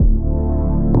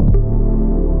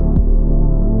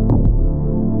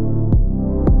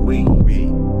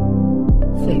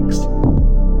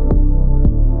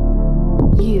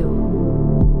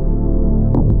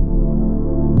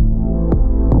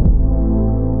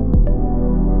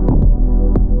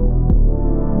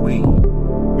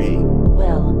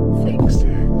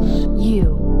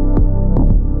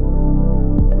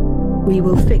We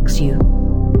will fix you.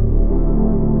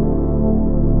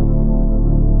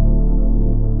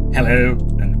 Hello,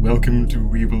 and welcome to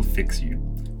We Will Fix You,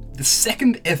 the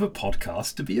second ever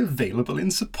podcast to be available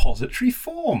in suppository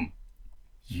form.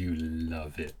 You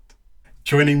love it.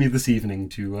 Joining me this evening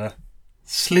to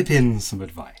slip in some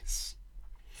advice,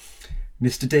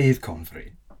 Mr. Dave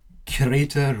Convery,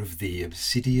 curator of the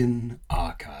Obsidian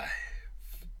Archive.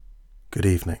 Good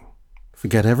evening.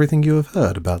 Forget everything you have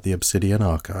heard about the Obsidian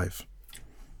Archive.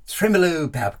 Tremolo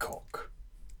Babcock,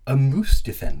 a moose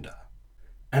defender.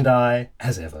 And I,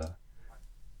 as ever,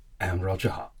 am Roger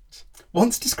Hart,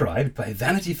 once described by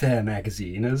Vanity Fair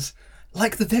magazine as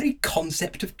like the very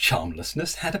concept of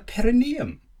charmlessness had a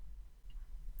perineum.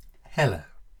 Hello.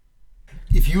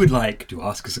 If you would like to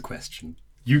ask us a question,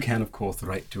 you can of course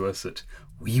write to us at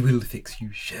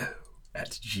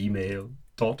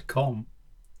wewillfixyoushow@gmail.com.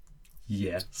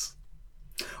 Yes.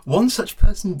 One such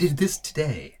person did this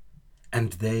today,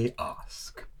 and they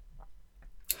ask,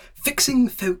 fixing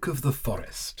folk of the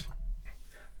forest.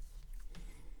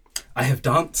 I have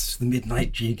danced the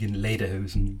midnight jig in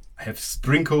Lederhosen, I have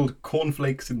sprinkled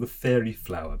cornflakes in the fairy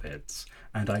flower beds,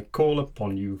 and I call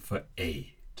upon you for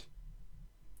aid.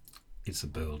 It's a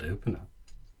bold opener.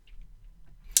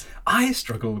 I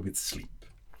struggle with sleep.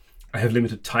 I have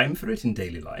limited time for it in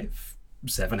daily life,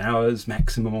 7 hours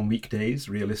maximum on weekdays,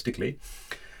 realistically,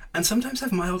 and sometimes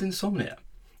have mild insomnia.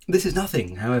 This is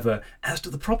nothing, however, as to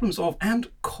the problems of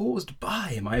and caused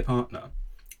by my partner.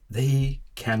 They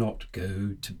cannot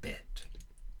go to bed.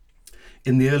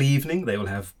 In the early evening, they will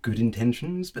have good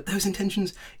intentions, but those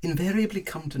intentions invariably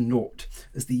come to naught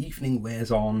as the evening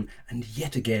wears on, and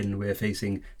yet again we're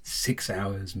facing 6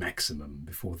 hours maximum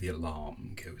before the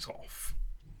alarm goes off.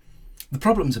 The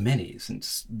problems are many,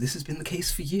 since this has been the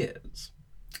case for years.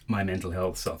 My mental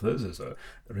health suffers as a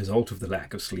result of the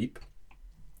lack of sleep.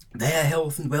 Their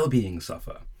health and well-being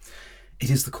suffer. It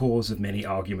is the cause of many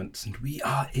arguments, and we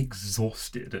are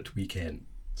exhausted at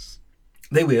weekends.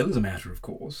 They will, as a matter of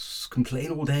course,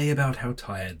 complain all day about how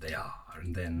tired they are,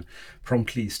 and then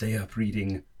promptly stay up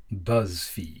reading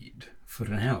BuzzFeed for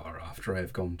an hour after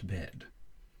I've gone to bed.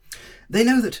 They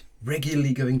know that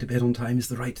regularly going to bed on time is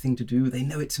the right thing to do. They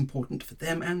know it's important for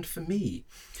them and for me.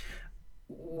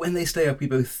 When they stay up, we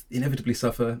both inevitably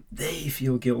suffer. They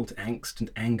feel guilt, angst, and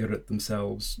anger at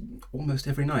themselves almost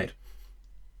every night.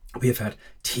 We have had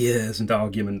tears and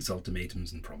arguments,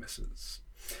 ultimatums and promises.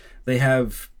 They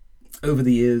have, over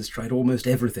the years, tried almost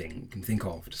everything you can think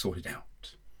of to sort it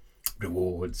out.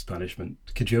 Rewards,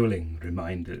 punishment, cajoling,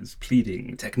 reminders,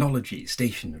 pleading, technology,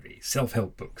 stationery,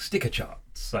 self-help books, sticker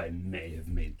charts. I may have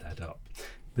made that up,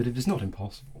 but it is not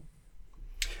impossible.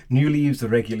 New leaves are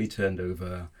regularly turned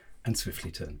over and swiftly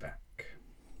turn back.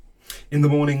 In the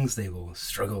mornings they will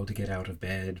struggle to get out of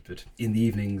bed, but in the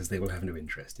evenings they will have no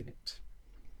interest in it.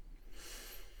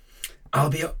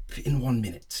 I'll be up in 1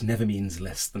 minute never means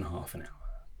less than half an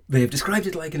hour. They have described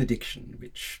it like an addiction,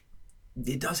 which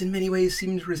it does in many ways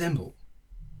seem to resemble.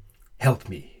 Help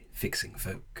me, fixing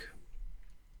folk.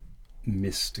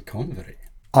 Mr. Convery.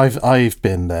 I've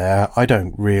been there. I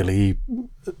don't really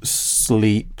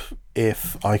sleep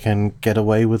if I can get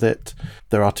away with it.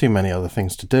 There are too many other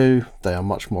things to do. They are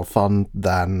much more fun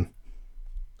than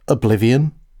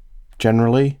Oblivion,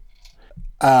 generally.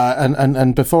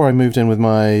 And before I moved in with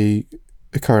my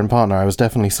current partner, I was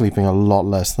definitely sleeping a lot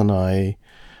less than I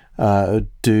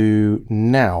do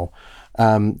now.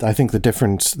 I think the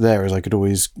difference there is I could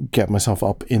always get myself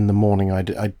up in the morning.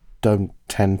 I don't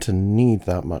tend to need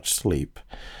that much sleep.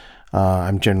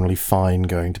 I'm generally fine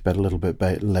going to bed a little bit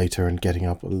later and getting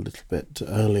up a little bit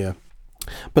earlier.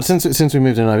 But since we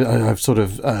moved in, I've sort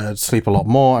of sleep a lot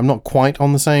more. I'm not quite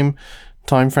on the same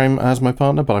time frame as my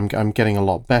partner, but I'm getting a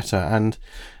lot better. And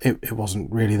it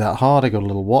wasn't really that hard. I got a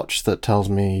little watch that tells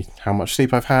me how much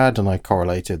sleep I've had, and I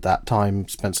correlated that time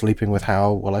spent sleeping with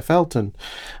how well I felt, and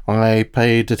I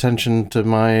paid attention to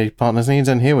my partner's needs,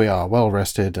 and here we are, well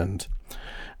rested and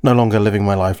no longer living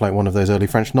my life like one of those early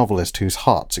French novelists whose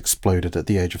hearts exploded at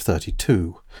the age of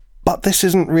 32. But this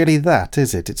isn't really that,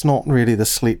 is it? It's not really the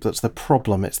sleep that's the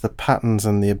problem. It's the patterns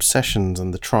and the obsessions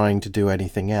and the trying to do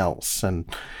anything else and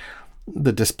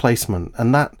the displacement.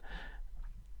 And that,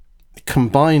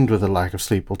 combined with a lack of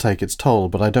sleep, will take its toll.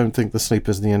 But I don't think the sleep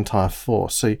is the entire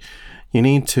force. So you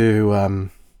need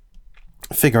to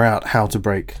figure out how to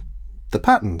break the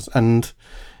patterns. And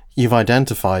you've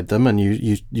identified them, and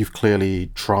you've clearly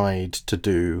tried to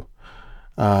do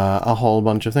a whole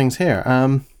bunch of things here.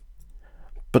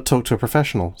 But talk to a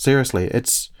professional. Seriously,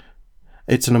 it's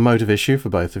an emotive issue for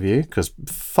both of you, because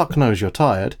fuck knows you're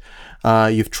tired.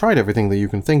 You've tried everything that you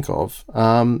can think of,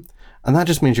 And that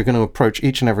just means you're going to approach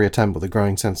each and every attempt with a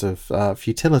growing sense of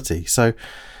futility. So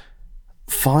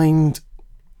find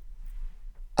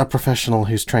a professional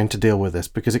who's trained to deal with this,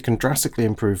 because it can drastically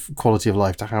improve quality of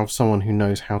life to have someone who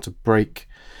knows how to break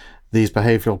these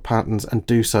behavioral patterns and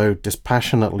do so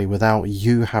dispassionately without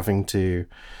you having to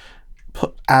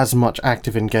put as much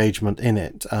active engagement in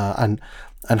it, and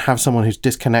have someone who's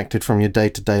disconnected from your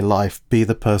day-to-day life be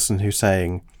the person who's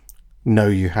saying, no,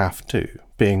 you have to,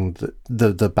 being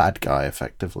the bad guy,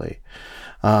 effectively.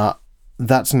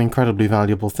 That's an incredibly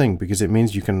valuable thing, because it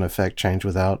means you can affect change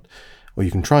without, or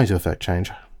you can try to affect change,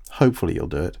 hopefully you'll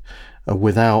do it,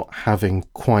 without having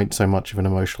quite so much of an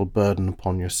emotional burden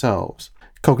upon yourselves.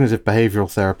 Cognitive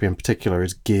behavioral therapy in particular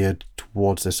is geared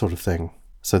towards this sort of thing.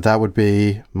 So that would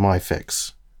be my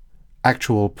fix.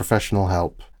 Actual professional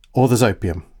help. Or there's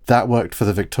opium. That worked for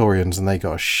the Victorians and they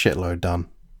got a shitload done.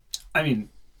 I mean,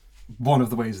 one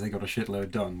of the ways they got a shitload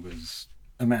done was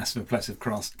a massive oppressive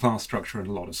class structure and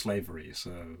a lot of slavery,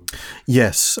 so...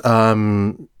 Yes,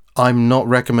 I'm not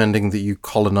recommending that you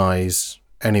colonize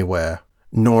anywhere,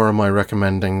 nor am I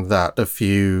recommending that a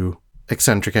few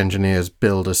eccentric engineers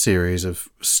build a series of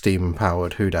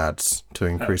steam-powered hoodads to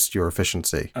increase your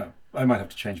efficiency. Oh, I might have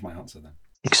to change my answer then.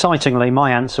 Excitingly,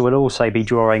 my answer would also be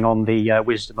drawing on the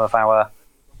wisdom of our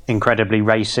incredibly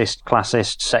racist,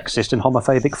 classist, sexist and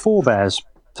homophobic forebears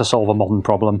to solve a modern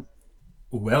problem.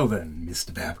 Well then,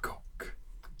 Mr. Babcock,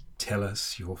 tell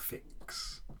us your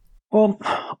fix. Well,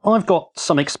 I've got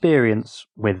some experience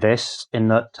with this in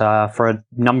that for a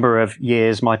number of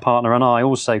years my partner and I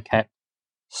also kept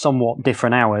somewhat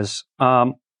different hours.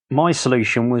 My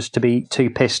solution was to be too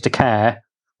pissed to care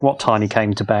what time he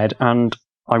came to bed, and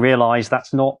I realised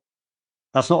that's not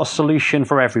a solution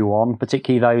for everyone,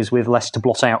 particularly those with less to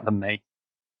blot out than me.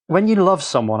 When you love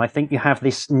someone, I think you have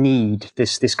this need,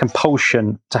 this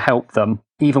compulsion to help them,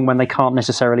 even when they can't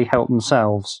necessarily help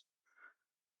themselves.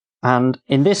 And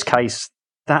in this case,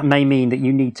 that may mean that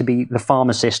you need to be the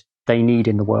pharmacist they need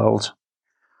in the world.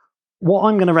 What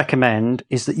I'm going to recommend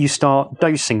is that you start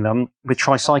dosing them with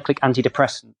tricyclic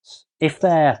antidepressants. If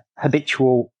their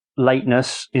habitual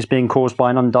lateness is being caused by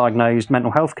an undiagnosed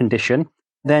mental health condition,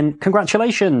 then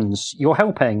congratulations, you're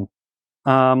helping.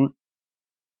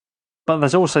 But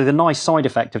there's also the nice side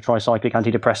effect of tricyclic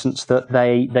antidepressants that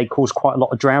they cause quite a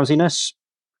lot of drowsiness,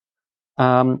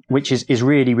 which is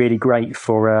really, really great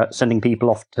for sending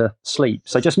people off to sleep.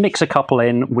 So just mix a couple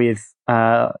in with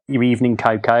your evening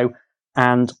cocoa,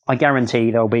 and I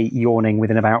guarantee they'll be yawning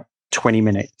within about 20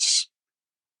 minutes.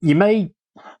 You may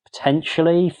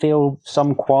potentially feel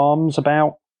some qualms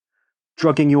about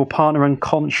drugging your partner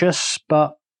unconscious,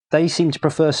 but they seem to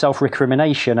prefer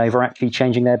self-recrimination over actually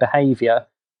changing their behaviour,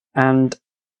 and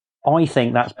I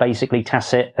think that's basically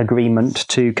tacit agreement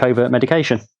to covert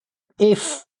medication.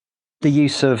 If the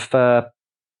use of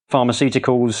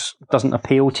pharmaceuticals doesn't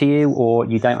appeal to you, or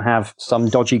you don't have some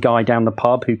dodgy guy down the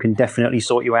pub who can definitely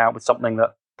sort you out with something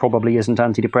that probably isn't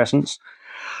antidepressants,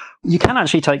 you can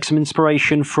actually take some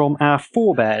inspiration from our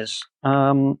forebears.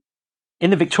 In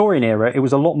the Victorian era, it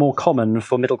was a lot more common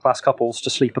for middle-class couples to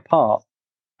sleep apart.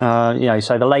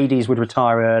 So the ladies would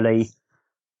retire early,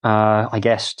 I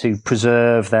guess, to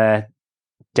preserve their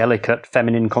delicate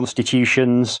feminine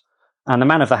constitutions, and the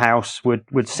man of the house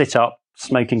would sit up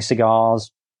smoking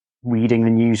cigars, reading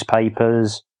the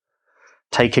newspapers,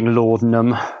 taking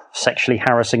laudanum, sexually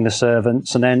harassing the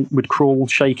servants, and then would crawl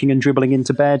shaking and dribbling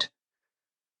into bed,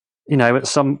 at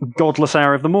some godless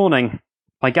hour of the morning.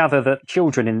 I gather that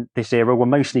children in this era were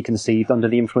mostly conceived under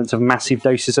the influence of massive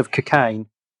doses of cocaine.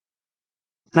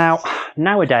 Now,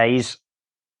 nowadays,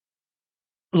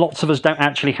 lots of us don't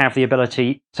actually have the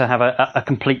ability to have a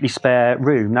completely spare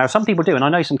room. Now, some people do, and I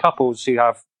know some couples who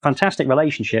have fantastic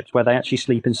relationships where they actually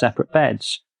sleep in separate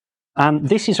beds. And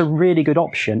this is a really good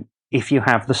option if you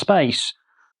have the space.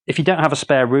 If you don't have a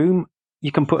spare room,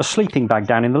 you can put a sleeping bag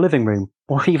down in the living room,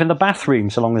 or even the bathroom,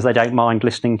 so long as they don't mind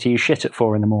listening to you shit at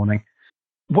 4 a.m.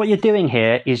 What you're doing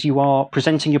here is you are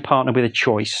presenting your partner with a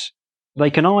choice. They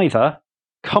can either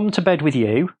come to bed with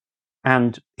you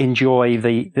and enjoy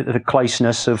the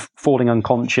closeness of falling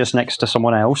unconscious next to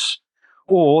someone else,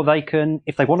 or they can,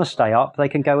 if they want to stay up, they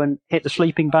can go and hit the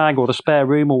sleeping bag or the spare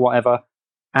room or whatever,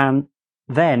 and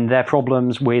then their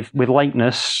problems with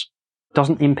lateness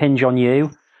doesn't impinge on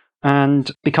you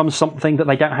and becomes something that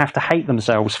they don't have to hate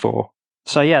themselves for.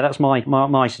 So yeah, that's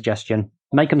my suggestion.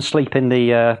 Make them sleep in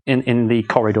the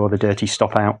corridor, the dirty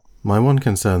stop out. My one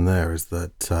concern there is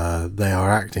that they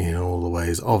are acting in all the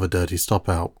ways of a dirty stop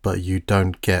out, but you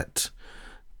don't get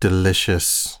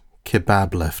delicious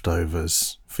kebab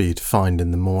leftovers for you to find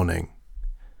in the morning.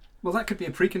 Well, that could be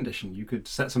a precondition. You could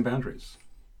set some boundaries.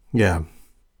 Yeah.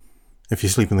 If you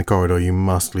sleep in the corridor, you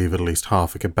must leave at least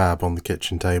half a kebab on the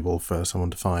kitchen table for someone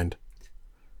to find.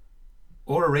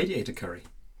 Or a radiator curry.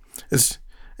 It's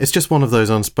just one of those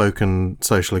unspoken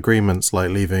social agreements, like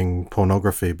leaving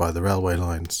pornography by the railway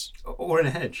lines. Or in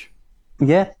a hedge.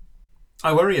 Yeah.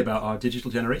 I worry about our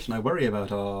digital generation. I worry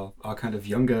about our kind of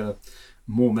younger,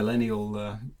 more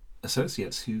millennial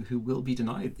associates who will be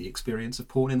denied the experience of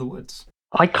porn in the woods.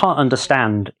 I can't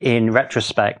understand, in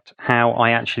retrospect, how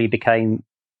I actually became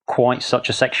quite such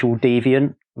a sexual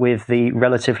deviant with the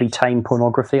relatively tame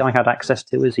pornography I had access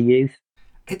to as a youth.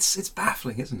 It's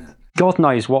baffling, isn't it? God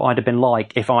knows what I'd have been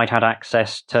like if I'd had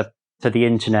access to the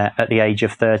internet at the age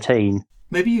of 13.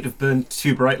 Maybe you'd have burned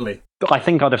too brightly. I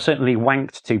think I'd have certainly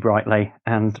wanked too brightly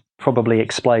and probably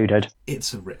exploded.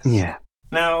 It's a risk. Yeah.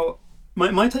 Now,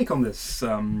 my take on this,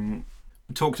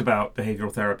 talked about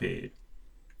behavioural therapy,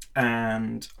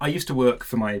 and I used to work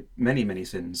for my many, many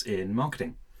sins in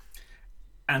marketing.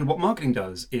 And what marketing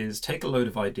does is take a load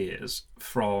of ideas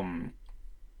from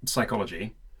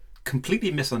psychology, completely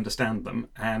misunderstand them,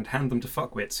 and hand them to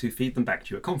fuckwits who feed them back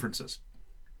to you at conferences.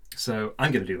 So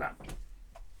I'm going to do that.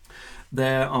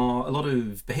 There are a lot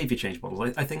of behaviour change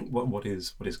models. I think what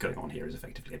is going on here is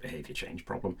effectively a behaviour change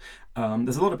problem.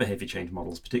 There's a lot of behaviour change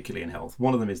models, particularly in health.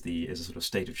 One of them is a sort of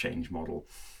state of change model,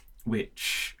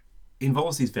 which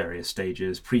involves these various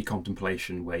stages: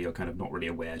 pre-contemplation, where you're kind of not really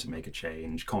aware to make a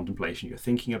change; contemplation, you're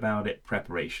thinking about it;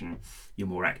 preparation, you're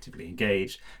more actively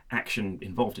engaged; action,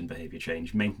 involved in behaviour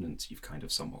change; maintenance, you've kind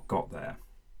of somewhat got there;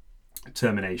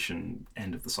 termination,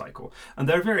 end of the cycle. And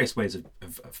there are various ways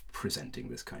of presenting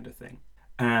this kind of thing.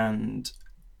 And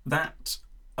that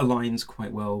aligns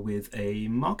quite well with a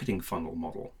marketing funnel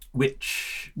model,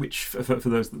 which for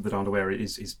those that aren't aware,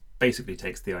 is basically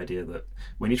takes the idea that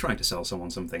when you're trying to sell someone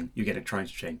something, you get it trying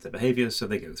to change their behaviors, so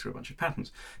they go through a bunch of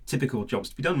patterns. Typical jobs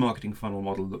to be done marketing funnel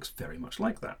model looks very much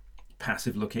like that.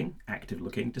 Passive looking, active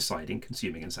looking, deciding,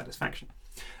 consuming, and satisfaction.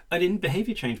 And in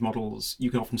behavior change models, you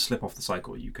can often slip off the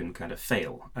cycle. You can kind of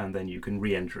fail, and then you can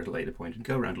re-enter at a later point and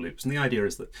go around loops. And the idea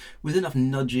is that with enough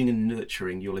nudging and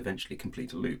nurturing, you'll eventually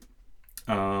complete a loop.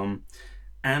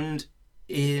 And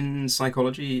in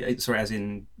psychology,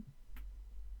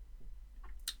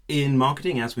 in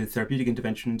marketing, as with therapeutic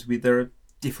interventions, there are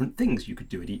different things you could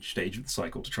do at each stage of the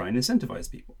cycle to try and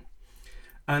incentivize people.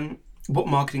 And what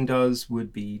marketing does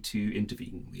would be to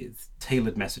intervene with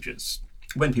tailored messages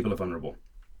when people are vulnerable.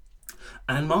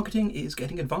 And marketing is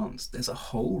getting advanced. There's a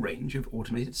whole range of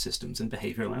automated systems and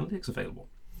behavioral analytics available.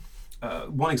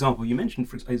 One example you mentioned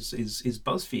is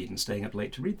BuzzFeed, and staying up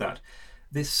late to read that.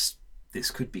 This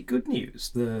could be good news.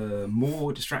 The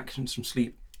more distractions from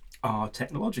sleep are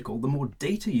technological, the more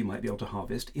data you might be able to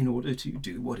harvest in order to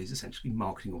do what is essentially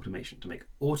marketing automation, to make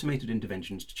automated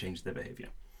interventions to change their behavior.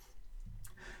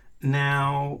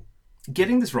 Now,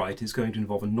 getting this right is going to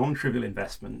involve a non-trivial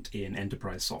investment in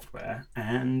enterprise software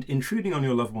and intruding on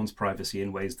your loved one's privacy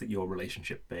in ways that your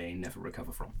relationship may never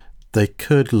recover from. They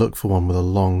could look for one with a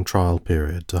long trial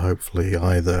period to hopefully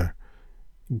either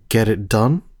get it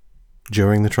done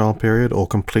during the trial period or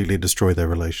completely destroy their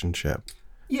relationship.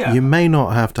 Yeah. You may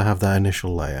not have to have that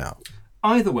initial layout.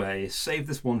 Either way, save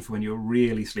this one for when you're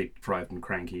really sleep deprived and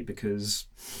cranky, because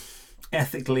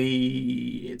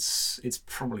ethically, it's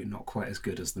probably not quite as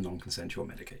good as the non-consensual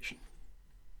medication.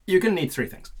 You're going to need three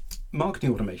things: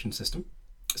 marketing automation system,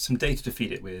 some data to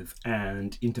feed it with,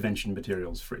 and intervention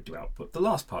materials for it to output. The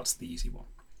last part's the easy one.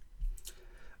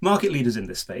 Market leaders in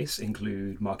this space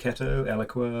include Marketo,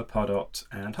 Eloqua, Pardot,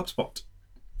 and HubSpot.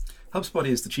 HubSpot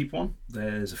is the cheap one.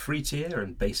 There's a free tier,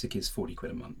 and basic is £40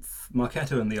 a month.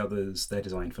 Marketo and the others, they're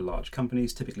designed for large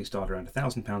companies, typically start around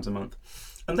 £1,000 a month,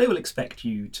 and they will expect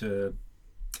you to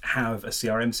have a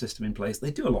CRM system in place.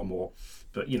 They do a lot more,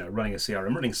 but running a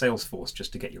CRM, running Salesforce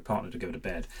just to get your partner to go to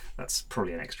bed, that's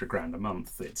probably an extra £1,000 a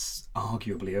month. It's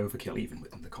arguably overkill, even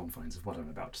within the confines of what I'm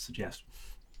about to suggest.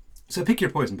 So pick your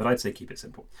poison, but I'd say keep it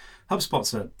simple.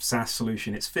 HubSpot's a SaaS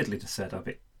solution. It's fiddly to set up.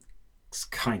 It's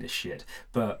kind of shit,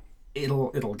 but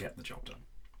it'll get the job done.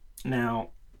 Now,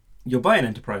 you'll buy an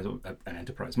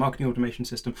enterprise marketing automation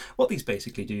system. What these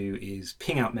basically do is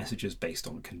ping out messages based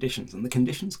on conditions, and the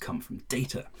conditions come from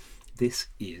data. This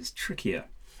is trickier.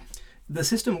 The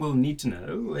system will need to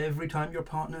know every time your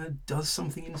partner does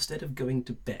something instead of going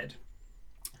to bed.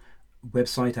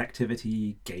 Website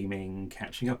activity, gaming,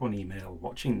 catching up on email,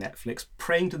 watching Netflix,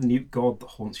 praying to the newt god that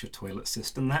haunts your toilet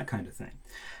system, that kind of thing.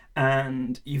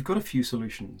 And you've got a few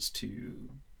solutions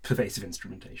to pervasive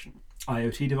instrumentation.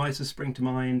 IoT devices spring to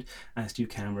mind, as do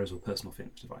cameras or personal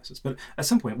fitness devices. But at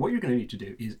some point, what you're going to need to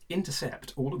do is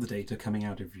intercept all of the data coming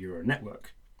out of your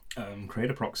network, create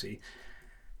a proxy,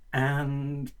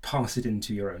 and pass it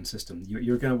into your own system.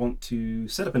 You're going to want to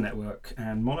set up a network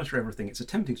and monitor everything it's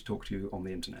attempting to talk to you on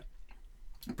the internet.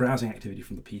 Browsing activity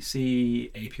from the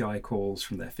PC, API calls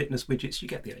from their fitness widgets, you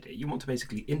get the idea. You want to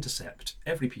basically intercept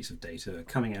every piece of data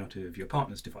coming out of your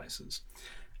partner's devices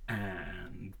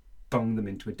and bung them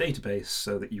into a database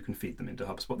so that you can feed them into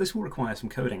HubSpot. This will require some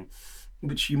coding,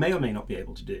 which you may or may not be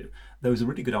able to do. There was a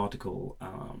really good article,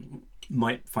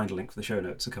 might find a link for the show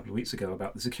notes, a couple of weeks ago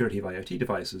about the security of IoT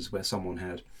devices, where someone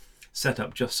had set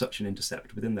up just such an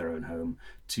intercept within their own home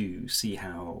to see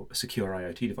how secure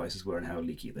IoT devices were and how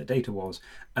leaky their data was.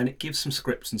 And it gives some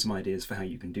scripts and some ideas for how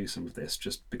you can do some of this,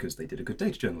 just because they did a good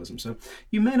data journalism. So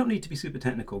you may not need to be super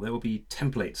technical. There will be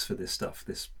templates for this stuff,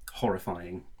 this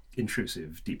horrifying,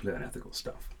 intrusive, deeply unethical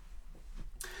stuff.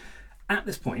 At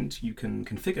this point, you can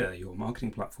configure your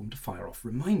marketing platform to fire off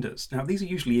reminders. Now, these are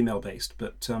usually email-based,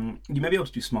 but you may be able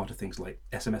to do smarter things like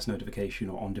SMS notification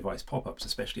or on-device pop-ups,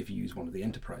 especially if you use one of the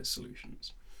enterprise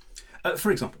solutions. For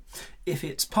example, if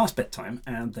it's past bedtime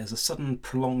and there's a sudden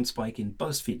prolonged spike in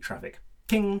BuzzFeed traffic,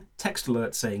 ping, text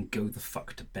alert saying, "Go the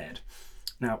fuck to bed."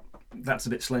 Now, that's a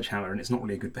bit sledgehammer, and it's not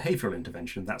really a good behavioural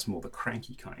intervention. That's more the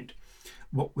cranky kind.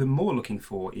 What we're more looking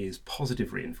for is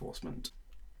positive reinforcement.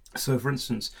 So, for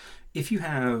instance, if you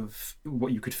have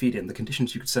what you could feed in, the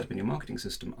conditions you could set up in your marketing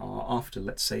system are after,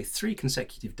 let's say, 3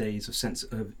 consecutive days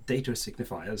of data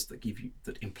signifiers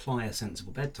that imply a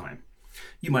sensible bedtime,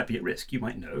 you might be at risk. You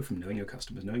might know from knowing your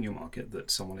customers, knowing your market, that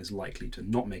someone is likely to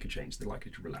not make a change. They're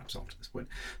likely to relapse after this point.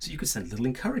 So you could send a little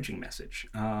encouraging message.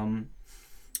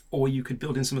 Or you could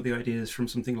build in some of the ideas from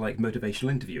something like motivational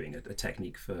interviewing, a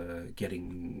technique for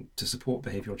getting to support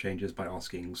behavioral changes by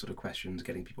asking sort of questions,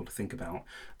 getting people to think about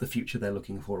the future they're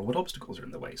looking for or what obstacles are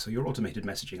in the way. So your automated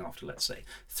messaging after, let's say,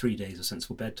 3 days of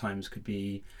sensible bedtimes could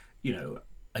be,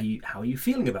 how are you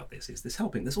feeling about this? Is this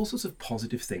helping? There's all sorts of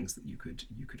positive things that you could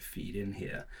feed in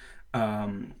here.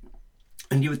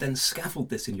 And you would then scaffold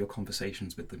this in your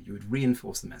conversations with them. You would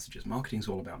reinforce the messages. Marketing is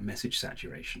all about message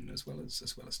saturation as well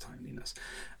as timeliness.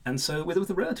 And so with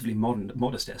a relatively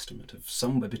modest estimate of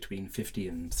somewhere between £50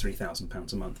 and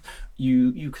 £3,000 a month,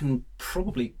 you can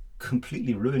probably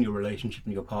completely ruin your relationship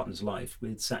and your partner's life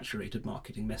with saturated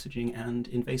marketing messaging and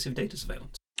invasive data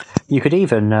surveillance. You could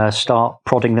even start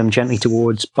prodding them gently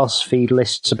towards BuzzFeed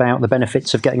lists about the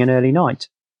benefits of getting an early night,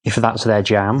 if that's their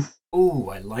jam. Oh,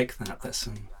 I like that.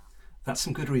 That's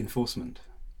some good reinforcement.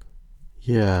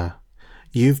 Yeah.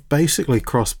 You've basically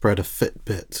crossbred a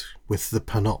Fitbit with the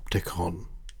Panopticon.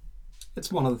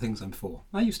 It's one of the things I'm for.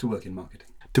 I used to work in marketing.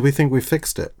 Do we think we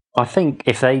fixed it? I think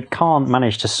if they can't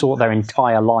manage to sort their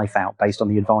entire life out based on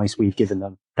the advice we've given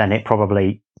them, then it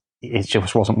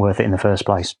just wasn't worth it in the first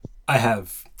place. I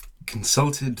have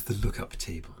consulted the lookup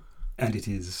table, and it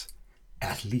is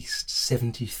at least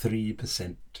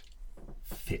 73%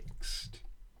 fixed.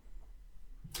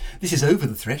 This is over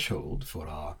the threshold for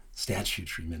our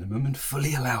statutory minimum and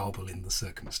fully allowable in the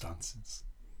circumstances.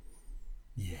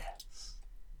 Yes.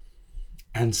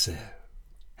 And so,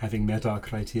 having met our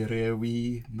criteria,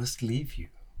 we must leave you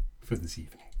for this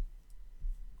evening.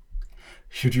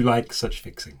 Should you like such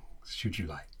fixings? Should you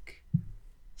like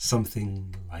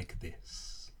something like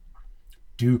this?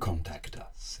 Do contact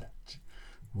us at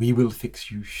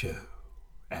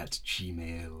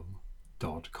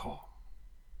wewillfixyoushow@gmail.com.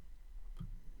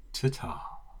 Ta-ta.